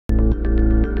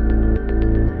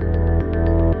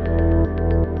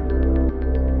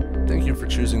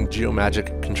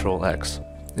Geomagic Control X.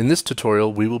 In this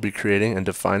tutorial, we will be creating and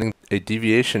defining a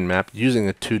deviation map using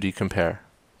a 2D compare.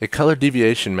 A color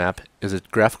deviation map is a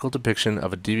graphical depiction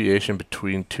of a deviation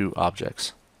between two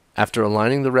objects. After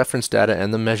aligning the reference data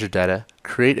and the measure data,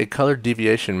 create a color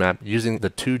deviation map using the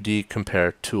 2D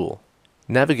compare tool.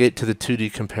 Navigate to the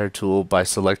 2D compare tool by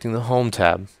selecting the Home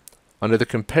tab. Under the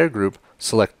Compare group,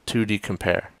 select 2D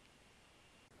compare.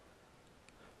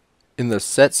 In the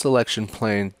Set Selection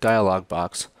Plane dialog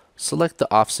box, select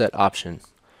the Offset option.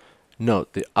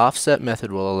 Note, the offset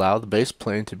method will allow the base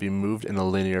plane to be moved in a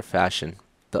linear fashion.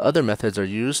 The other methods are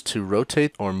used to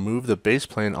rotate or move the base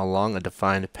plane along a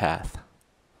defined path.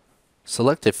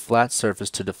 Select a flat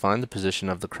surface to define the position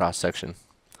of the cross-section.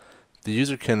 The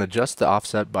user can adjust the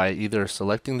offset by either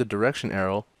selecting the direction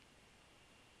arrow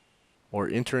or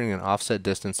entering an offset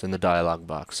distance in the dialog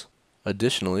box.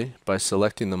 Additionally, by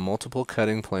selecting the Multiple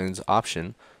Cutting Planes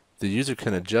option, the user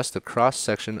can adjust the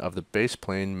cross-section of the base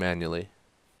plane manually.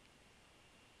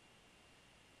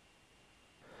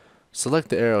 Select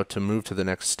the arrow to move to the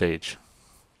next stage.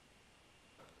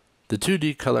 The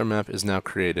 2D color map is now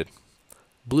created.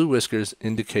 Blue whiskers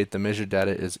indicate the measured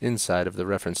data is inside of the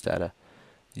reference data.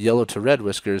 Yellow to red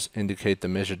whiskers indicate the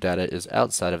measured data is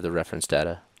outside of the reference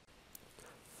data.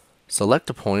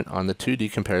 Select a point on the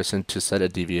 2D comparison to set a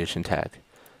deviation tag.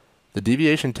 The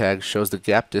deviation tag shows the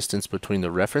gap distance between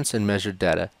the reference and measured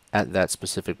data at that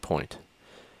specific point.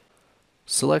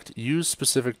 Select Use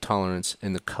Specific Tolerance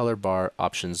in the Color Bar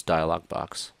Options dialog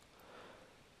box.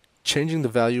 Changing the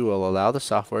value will allow the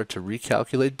software to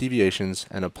recalculate deviations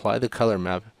and apply the color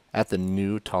map at the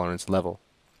new tolerance level.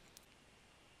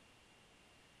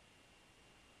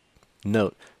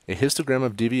 Note, a histogram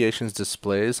of deviations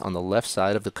displays on the left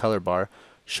side of the color bar,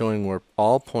 showing where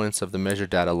all points of the measured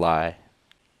data lie.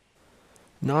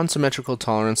 Non-symmetrical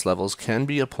tolerance levels can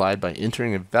be applied by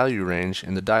entering a value range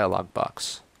in the dialog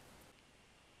box.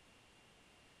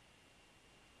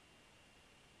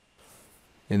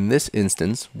 In this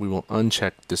instance, we will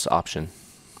uncheck this option.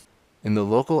 In the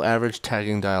Local Average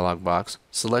Tagging dialog box,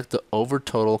 select the Over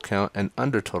Total Count and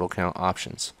Under Total Count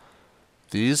options.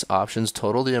 These options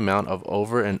total the amount of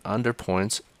over and under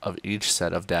points of each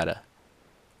set of data.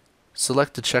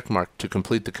 Select the check mark to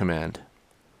complete the command.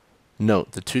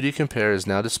 Note, the 2D compare is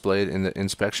now displayed in the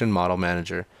Inspection Model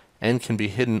Manager and can be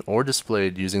hidden or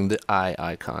displayed using the eye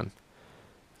icon.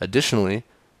 Additionally,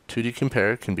 2D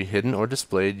compare can be hidden or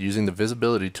displayed using the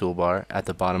visibility toolbar at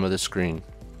the bottom of the screen.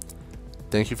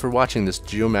 Thank you for watching this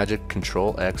Geomagic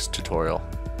Control X tutorial.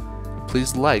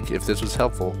 Please like if this was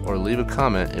helpful or leave a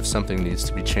comment if something needs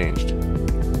to be changed.